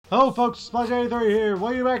Hello folks, Splash83 here.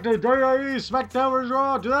 Welcome back to WWE Smackdown vs.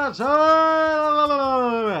 Raw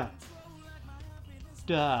 2000.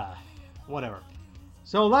 Whatever.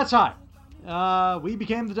 So last time, we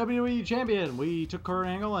became the WWE Champion. We took Kurt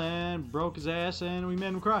Angle and broke his ass and we made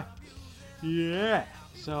him cry. Yeah.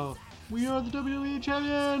 So, we are the WWE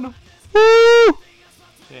Champion. Woo!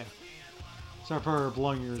 Yeah. Sorry for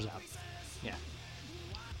blowing yours out. Yeah.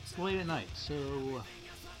 It's late at night, so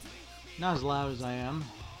not as loud as I am.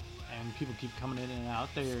 And people keep coming in and out.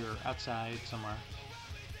 They're outside somewhere.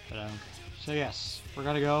 But so yes, we're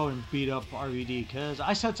gonna go and beat up RVD because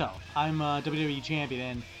I said so. I'm WWE Champion,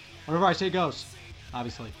 and whatever I say goes.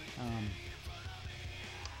 Obviously,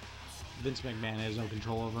 Vince McMahon has no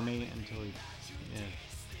control over me until he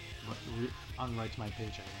unwrites my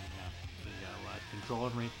paycheck. He got a lot of control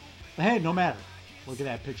over me. But hey, no matter. Look at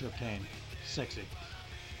that picture of Kane, sexy.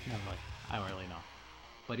 Not really. I don't really know.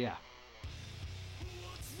 But yeah.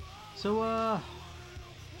 So,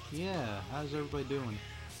 yeah, how's everybody doing?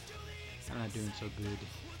 I'm not doing so good.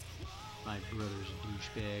 My brother's a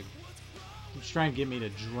douchebag. He's trying to get me to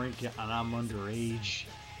drink it, and I'm underage.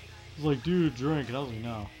 He's like, dude, drink. And I was like,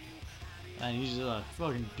 no. And he's just a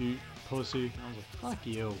fucking dude, pussy. And I was like, fuck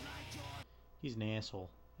you. He's an asshole.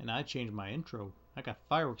 And I changed my intro. I got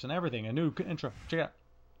fireworks and everything. A new intro. Check it out.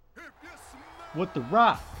 What the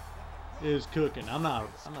Rock is cooking. I'm not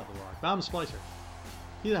the Rock, but I'm a Splicer.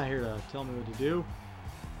 He's not here to tell me what to do.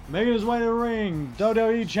 Making his way to the ring,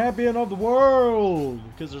 WWE Champion of the World!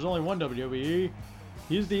 Because there's only one WWE.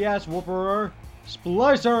 He's the ass whooper,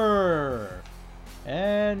 Splicer!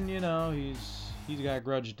 And, you know, he's got a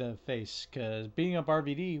grudge to face, because beating up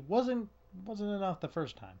RVD wasn't enough the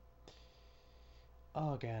first time.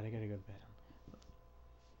 Oh god, I gotta go to bed.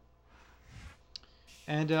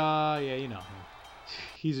 And, yeah, you know him.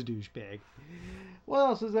 He's a douchebag. What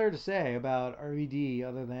else is there to say about RVD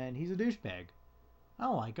other than he's a douchebag? I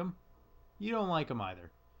don't like him. You don't like him either.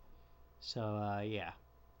 So, yeah.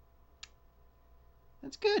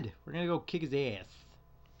 That's good. We're gonna go kick his ass.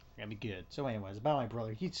 Gonna be good. So anyways, about my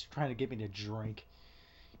brother. He's trying to get me to drink.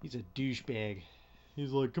 He's a douchebag.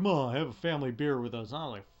 He's like, come on, have a family beer with us. And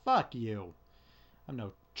I'm like, fuck you. I'm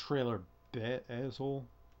no trailer asshole.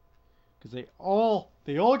 Because they all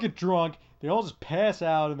get drunk, they all just pass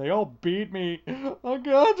out, and they all beat me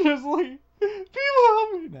unconsciously. People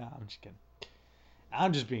help me. Nah, I'm just kidding.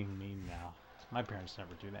 I'm just being mean now. My parents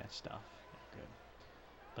never do that stuff. Good.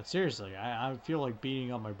 But seriously, I feel like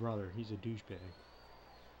beating up my brother. He's a douchebag.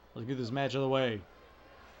 Let's get this match out of the way.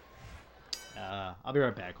 I'll be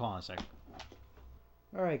right back. Hold on a second.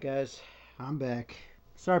 Alright, guys. I'm back.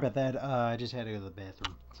 Sorry about that. I just had to go to the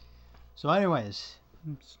bathroom. So anyways,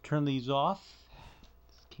 let's turn these off.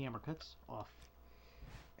 This camera cuts off.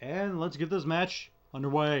 And let's get this match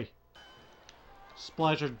underway.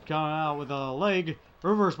 Splasher coming out with a leg,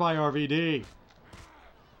 reversed by RVD.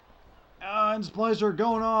 And Splicer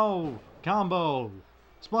going combo.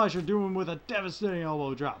 Splasher doing with a devastating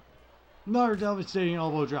elbow drop. Another devastating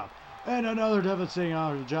elbow drop. And another devastating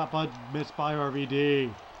elbow drop, but missed by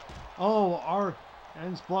RVD.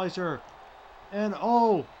 And Splicer. And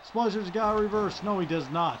Splicer's got reversed. No, he does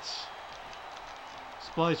not.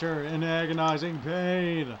 Splicer in agonizing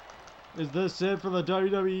pain. Is this it for the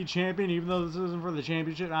WWE Champion, even though this isn't for the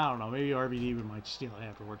championship? I don't know. Maybe RVD might steal it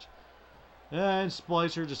afterwards. And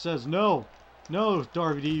Splicer just says, no. No,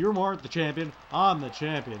 RVD, you're more the champion. I'm the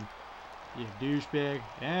champion. You douchebag.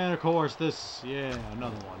 And, of course,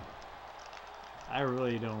 another one. I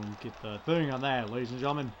really don't get the thing on that, ladies and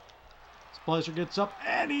gentlemen. Splicer gets up,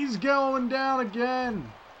 and he's going down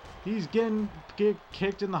again. He's getting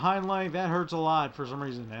kicked in the hind leg. That hurts a lot for some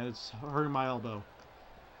reason, and it's hurting my elbow.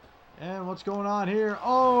 And what's going on here?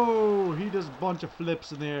 Oh, he does a bunch of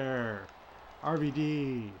flips in the air.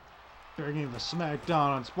 RVD bringing the smackdown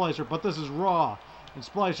on Splicer, but this is Raw, and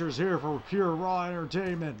Splicer's here for pure Raw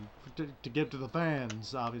entertainment to give to the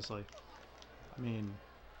fans, obviously. I mean,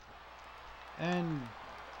 and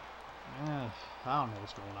I don't know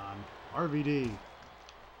what's going on. RVD,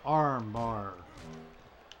 arm bar.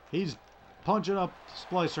 He's punching up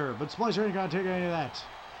Splicer, but Splicer ain't gonna take any of that.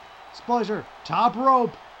 Splicer, top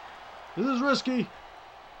rope. This is risky.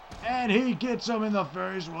 And he gets him in the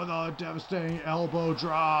face with a devastating elbow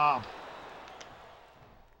drop.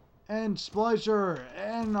 And Splicer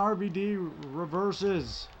and RVD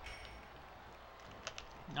reverses.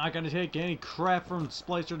 Not gonna take any crap from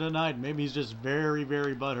Splicer tonight. Maybe he's just very,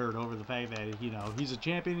 very butthurt over the fact that, you know, he's a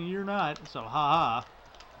champion and you're not. So, haha.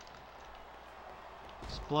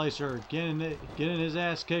 Splicer getting his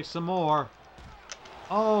ass kicked some more.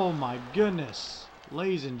 Oh my goodness.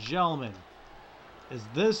 Ladies and gentlemen. Is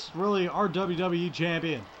this really our WWE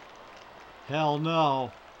champion? Hell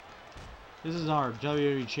no. This is our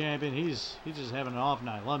WWE champion. He's just having an off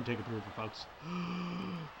night. Let him take a breather, folks.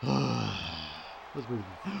 Let's breathe.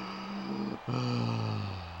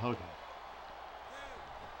 Okay.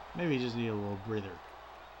 Maybe he just need a little breather.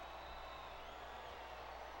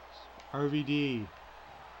 RVD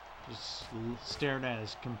just staring at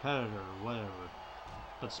his competitor or whatever.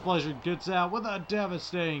 But Splicer gets out with a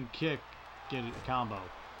devastating kick. Get a combo.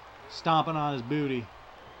 Stomping on his booty.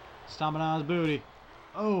 Stomping on his booty.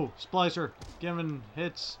 Oh, Splicer giving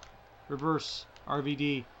hits. Reverse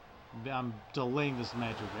RVD. I'm delaying this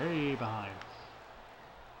match very behind.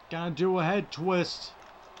 Gotta do a head twist.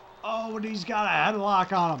 Oh, and he's got a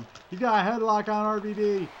headlock on him. He's got a headlock on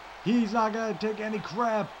RVD. He's not gonna take any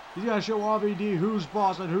crap. He's gonna show RVD who's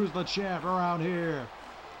boss and who's the champ around here.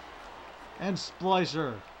 And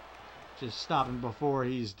Splicer just stopping before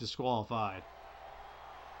he's disqualified.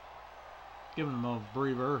 Giving him a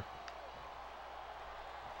breather.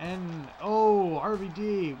 And, oh,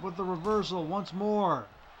 RVD with the reversal once more.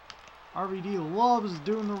 RVD loves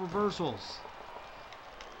doing the reversals.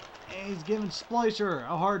 And he's giving Splicer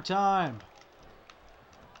a hard time.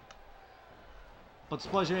 But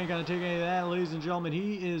Splicer ain't gonna take any of that, ladies and gentlemen.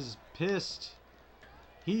 He is pissed.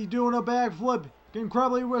 He's doing a backflip.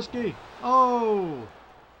 Incredibly risky. Oh!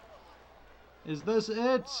 Is this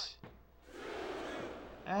it?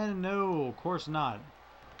 And no, of course not.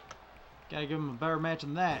 Gotta give him a better match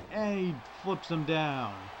than that. And he flips him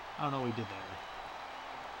down. I don't know what he did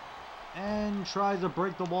there. And tries to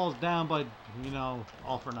break the walls down, but, you know,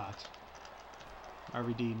 all for naught.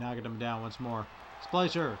 RVD knocking him down once more.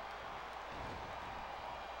 Splicer.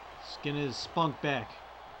 Getting his spunk back.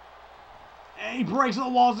 And he breaks the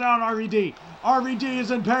walls down, RVD. RVD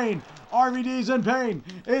is in pain. RVD is in pain.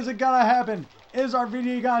 Is it gonna happen? Is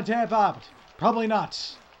RVD gonna tap out? Probably not.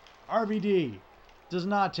 RVD does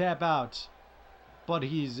not tap out. But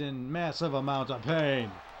he's in massive amounts of pain.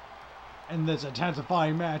 In this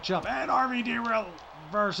intensifying matchup. And RVD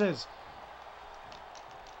reverses.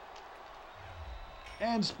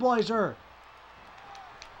 And Splicer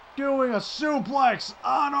doing a suplex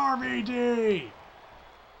on RVD.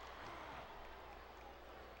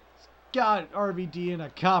 Got RVD in a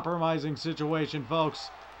compromising situation, folks.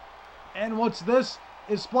 And what's this?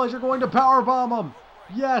 Is Splicer going to powerbomb him?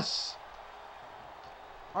 Yes.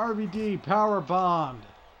 RVD powerbombed.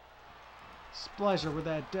 Splicer with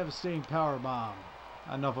that devastating powerbomb.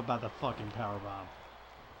 Enough about the fucking powerbomb.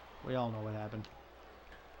 We all know what happened.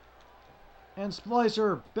 And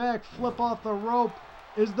Splicer back flip off the rope.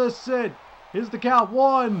 Is this it? Here's the count.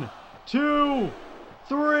 1, 2,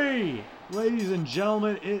 3. Ladies and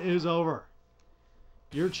gentlemen, it is over.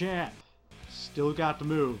 Your champ still got the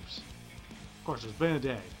moves. Of course, it's been a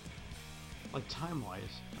day. Like time-wise,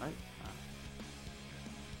 right?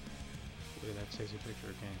 Look at that sexy picture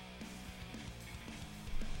of Kane.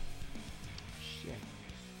 Shit.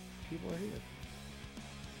 People are here.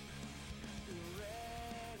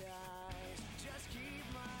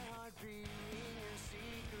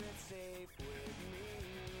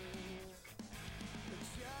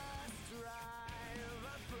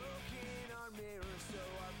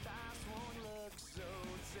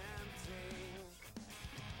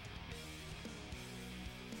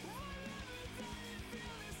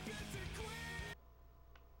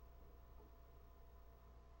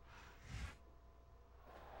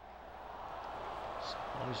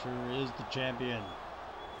 Splicer is the champion.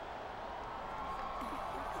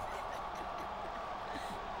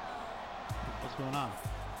 What's going on?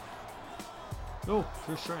 Oh,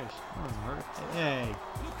 Trish Stratus. Hey.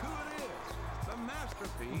 Look who it is. The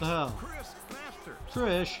masterpiece. What the hell? Chris Masters.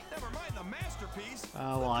 Trish. Never mind the masterpiece.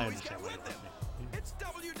 Oh, well, I Look who he's understand got what with you him. It's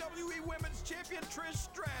WWE Women's Champion Trish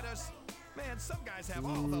Stratus. Man, some guys have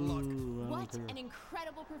all the look. What an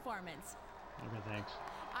incredible performance. Okay, thanks.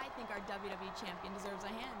 I think our WWE champion deserves a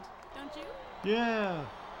hand, don't you? Yeah.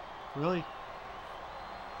 Really?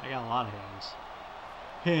 I got a lot of hands.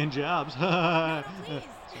 Hand jobs. No, please.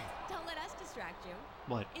 Don't let us distract you.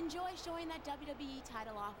 What? Enjoy showing that WWE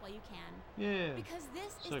title off while you can. Yeah. Because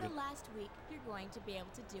this is the last week you're going to be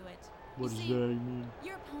able to do it. What does that mean?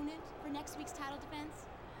 Your opponent for next week's title defense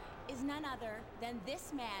is none other than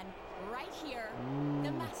this man right here,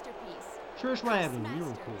 the masterpiece. Trish, what Chris happened? You were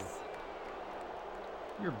Masters. cool.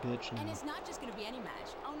 You're a bitch now. And it's not just going to be any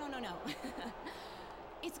match. Oh, no, no, no.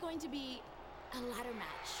 It's going to be a ladder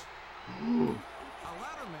match. Ooh. A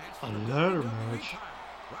ladder match. A for the ladder WWE match? title.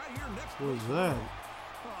 Right here next What week. is that?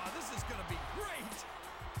 Oh, this is gonna be great.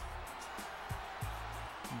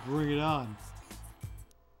 Bring it on.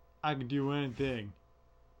 I can do anything.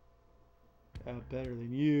 Better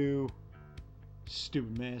than you.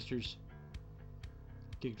 Stupid masters.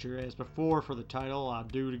 Kicked your ass before for the title. I'll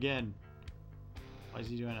do it again. Why is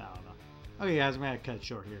he doing it? I don't know. Okay, guys, I'm gonna cut it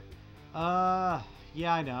short here.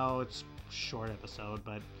 Yeah, I know it's a short episode,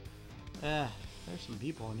 but there's some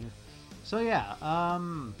people in here. So yeah,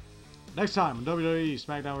 next time on WWE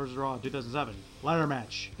Smackdown vs. Raw 2007, ladder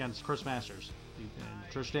match against Chris Masters.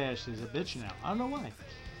 And Trish Dash is a bitch now. I don't know why.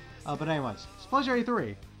 But anyways, Splicer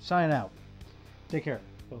 83 signing out. Take care,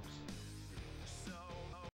 folks.